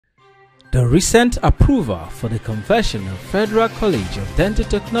The recent approval for the conversion of Federal College of Dental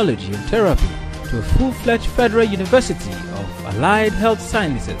Technology and Therapy to a full-fledged federal university of allied health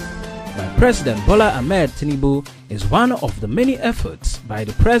sciences by President Bola Ahmed Tinubu is one of the many efforts by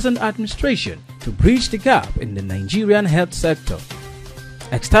the present administration to bridge the gap in the Nigerian health sector.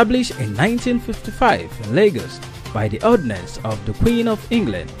 Established in 1955 in Lagos by the ordinance of the Queen of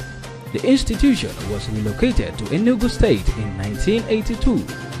England, the institution was relocated to Enugu State in 1982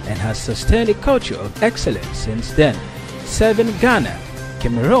 and has sustained a culture of excellence since then, serving Ghana,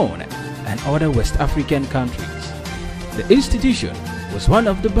 Cameroon, and other West African countries. The institution was one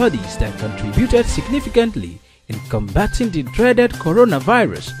of the bodies that contributed significantly in combating the dreaded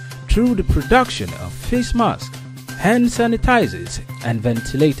coronavirus through the production of face masks, hand sanitizers, and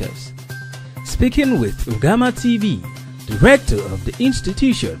ventilators. Speaking with UgamaTV, the rector of the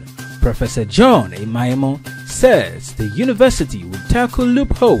institution, Professor John Emaimo, says the university will tackle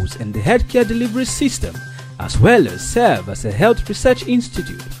loopholes in the healthcare delivery system as well as serve as a health research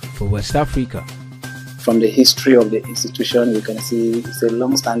institute for West Africa. From the history of the institution, you can see it's a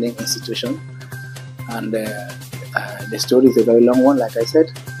long-standing institution, and the story is a very long one. Like I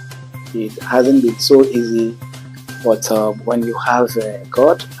said, it hasn't been so easy, but when you have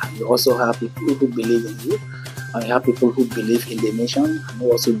God, and you also have people who believe in you, and you have people who believe in the nation and who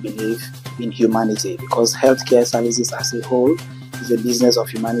also believe in humanity, because healthcare services as a whole is a business of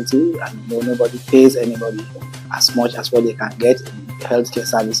humanity, and nobody pays anybody as much as what they can get in healthcare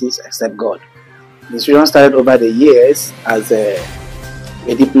services except God. The institution started over the years as a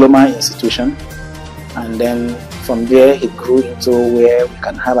diploma institution, and then from there it grew into where we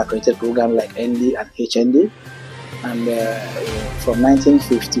can have accredited programs like ND and HND. And from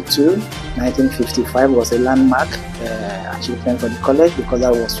 1952, 1955 was a landmark achievement for the college, because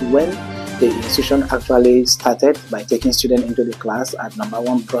that was when the institution actually started by taking students into the class at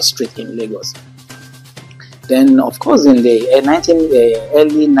 #1 Broad Street in Lagos. Then, of course, in the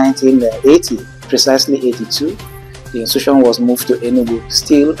early 1980, precisely 82, the institution was moved to Enugu,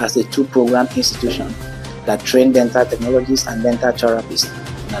 still as a two-program institution that trained dental technologists and dental therapists.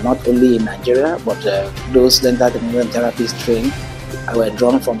 Now, not only in Nigeria, but those dental technology and therapists trained were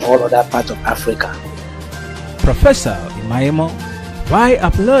drawn from all other parts of Africa. Professor Emaimo, while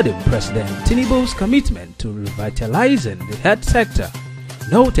applauding President Tinubu's commitment to revitalizing the health sector,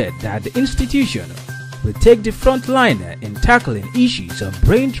 noted that the institution will take the front liner in tackling issues of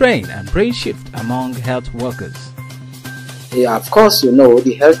brain drain and brain shift among health workers. Yeah, of course, you know,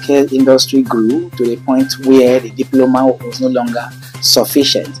 the healthcare industry grew to the point where the diploma was no longer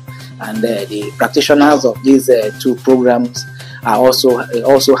sufficient, and the practitioners of these two programs are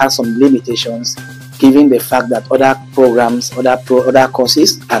also have some limitations, given the fact that other programs, other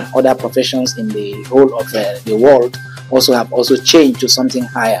courses, and other professions in the whole of the world have also changed to something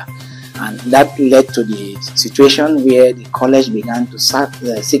higher, and that led to the situation where the college began to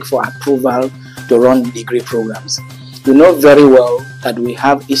seek for approval to run degree programs. You know very well that we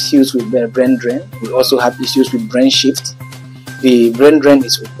have issues with brain drain. We also have issues with brain shift. The brain drain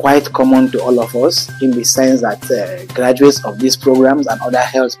is quite common to all of us, in the sense that graduates of these programs and other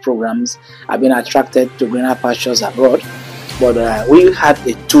health programs have been attracted to greener pastures abroad. But we had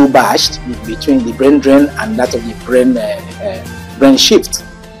a two-batch between the brain drain and that of the brain shift.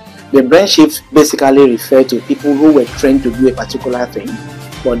 The brain shift basically refers to people who were trained to do a particular thing,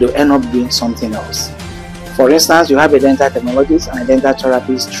 but they end up doing something else. For instance, you have a dental technologist and a dental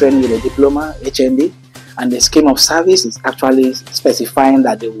therapist trained with a diploma, HND, and the scheme of service is actually specifying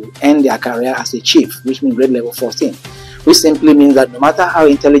that they will end their career as a chief, which means grade level 14, which simply means that no matter how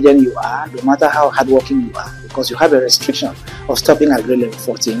intelligent you are, no matter how hardworking you are, because you have a restriction of stopping at grade level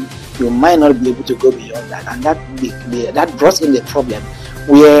 14, you might not be able to go beyond that, and that brought in the problem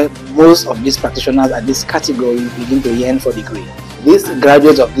where most of these practitioners at this category begin to yearn for degree. These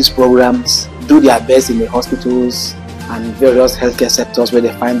graduates of these programs do their best in the hospitals and various healthcare sectors where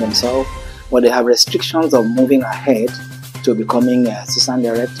they find themselves, but they have restrictions of moving ahead to becoming an assistant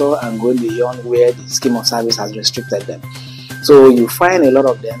director and going beyond where the scheme of service has restricted them. So you find a lot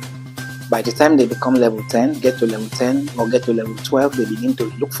of them, by the time they become level 10, get to level 10 or get to level 12, they begin to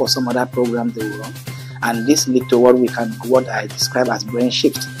look for some other program they will run. And this leads to what I describe as brain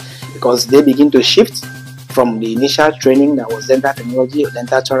shift, because they begin to shift from the initial training that was dental technology or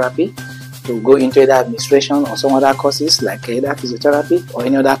dental therapy to go into either administration or some other courses like either physiotherapy or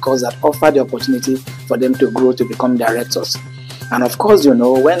any other course that offer the opportunity for them to grow to become directors. And of course, you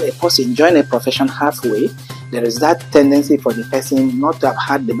know, when a person joins a profession halfway, there is that tendency for the person not to have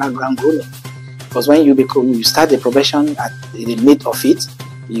had the background grooming, because when you start the profession at the mid of it,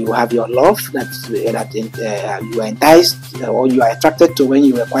 You have your love that you are enticed or you are attracted to when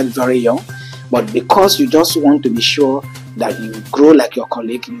you were quite very young, but because you just want to be sure that you grow like your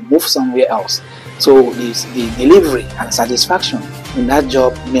colleague, you move somewhere else. So the delivery and satisfaction in that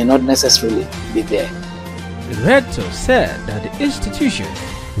job may not necessarily be there. The rector said that the institution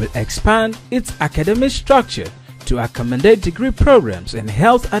will expand its academic structure to accommodate degree programs in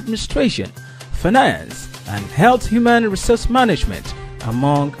health administration, finance, and health human resource management,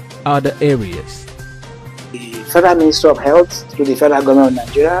 among other areas. The Federal Ministry of Health, through the Federal Government of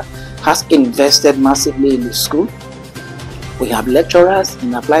Nigeria, has invested massively in the school. We have lecturers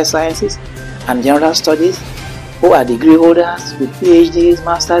in applied sciences and general studies who are degree holders with PhDs,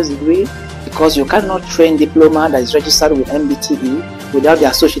 master's degree, because you cannot train diploma that is registered with MBTE without the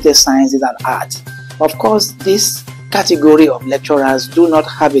associated sciences and arts. Of course, this category of lecturers do not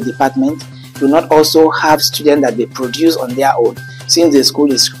have a department, do not also have students that they produce on their own, since the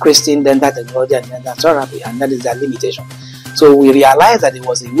school is Christian dental technology and dental therapy, and that is their limitation. So we realized that it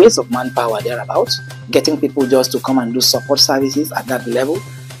was a waste of manpower thereabouts, getting people just to come and do support services at that level.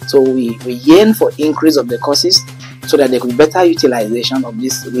 So we yearn for increase of the courses so that there could be better utilization of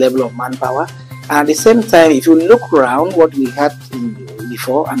this level of manpower. And at the same time, if you look around what we had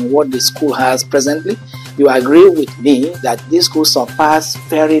before and what the school has presently, you agree with me that this school surpassed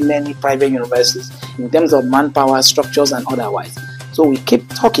very many private universities in terms of manpower, structures, and otherwise. So we keep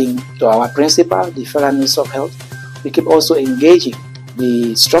talking to our principal, the Federal Minister of Health. We keep also engaging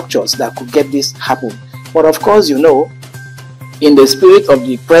the structures that could get this happen. But of course, you know, in the spirit of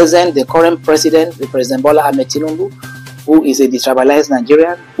the current president, the President Bola Tinubu, who is a detribalized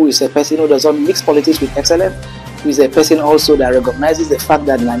Nigerian, who is a person who does not mix politics with excellence, who is a person also that recognizes the fact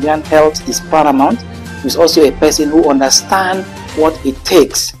that Nigerian health is paramount, who is also a person who understands what it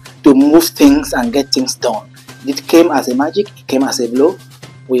takes to move things and get things done. It came as a magic, it came as a blow.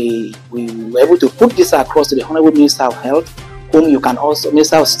 We were able to put this across to the Honorable Minister of Health, whom you can also,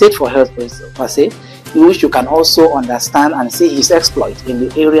 Minister of State for Health per se, which you can also understand and see his exploit in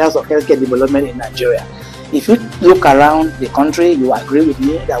the areas of healthcare development in Nigeria. If you look around the country, you agree with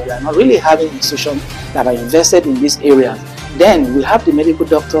me that we are not really having institutions that are invested in these areas. Then we have the medical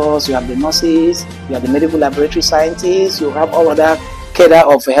doctors, you have the nurses, you have the medical laboratory scientists, you have all other cadre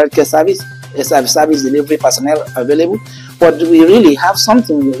of healthcare service delivery personnel available. But we really have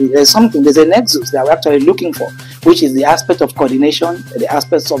something, there's a nexus that we're actually looking for, which is the aspect of coordination, the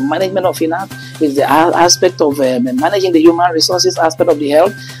aspects of management of finance, is the aspect of managing the human resources aspect of the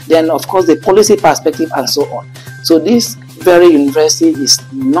health, then of course the policy perspective and so on. So this very university is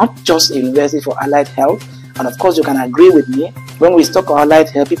not just a university for allied health, and of course you can agree with me, when we talk about allied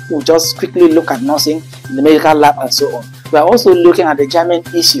health, people just quickly look at nursing, the medical lab and so on. We are also looking at the germane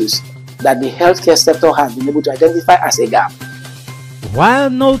issues that the healthcare sector has been able to identify as a gap. While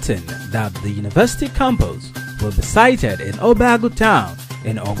noting that the university campus will be sited in Obagu town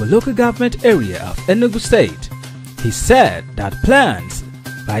in Ogo local government area of Enugu state, he said that plans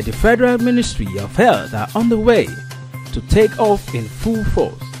by the Federal Ministry of Health are on the way to take off in full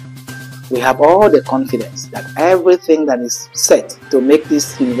force. We have all the confidence that everything that is set to make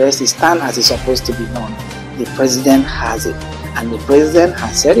this university stand as it's supposed to be done, the president has it, and the president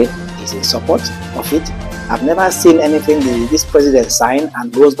has said it. Is in support of it. I've never seen anything this president sign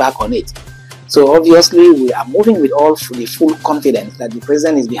and goes back on it. So obviously we are moving with all the full confidence that the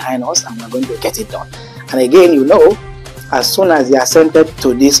president is behind us and we're going to get it done. And again, you know, as soon as he assented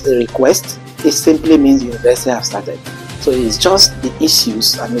to this request, it simply means the university has started. So it's just the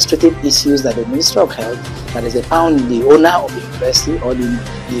issues, administrative issues, that the Minister of Health, that is the owner of the university or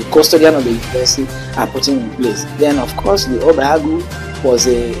the custodian of the university are putting in place. Then of course the Obagu was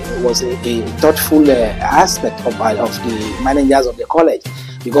a thoughtful aspect of the managers of the college,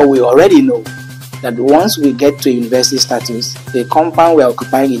 because we already know that once we get to university status, the compound we are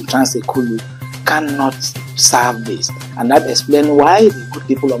occupying in Trans-Ekulu cannot serve this, and that explains why the good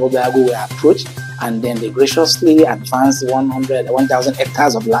people of Obagu were approached, and then they graciously advanced 1,000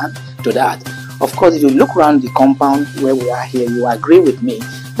 hectares of land to that. Of course, if you look around the compound where we are here, you agree with me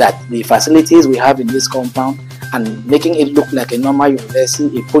that the facilities we have in this compound and making it look like a normal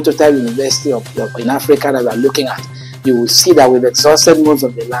university, a prototype university in Africa that we are looking at, you will see that we've exhausted most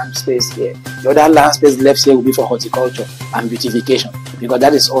of the land space here. The other land space left here will be for horticulture and beautification, because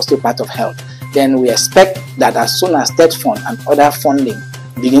that is also part of health. Then we expect that as soon as state fund and other funding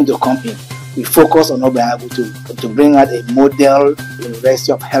begin to come in, we focus on Obagu to bring out a model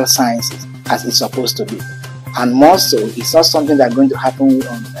University of Health Sciences as it's supposed to be. And more so, it's not something that's going to happen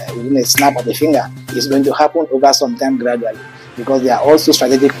within a snap of the finger. It's going to happen over some time gradually, because there are also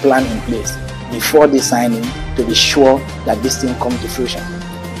strategic plans in place before the signing to be sure that this thing comes to fruition.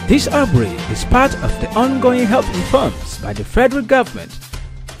 This upgrade is part of the ongoing health reforms by the federal government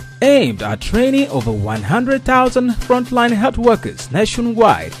aimed at training over 100,000 frontline health workers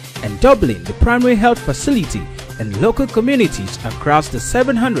nationwide and doubling the primary health facility in local communities across the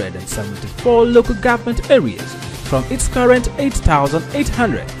 774 local government areas from its current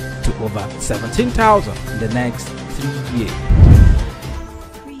 8,800 to over 17,000 in the next 3 years.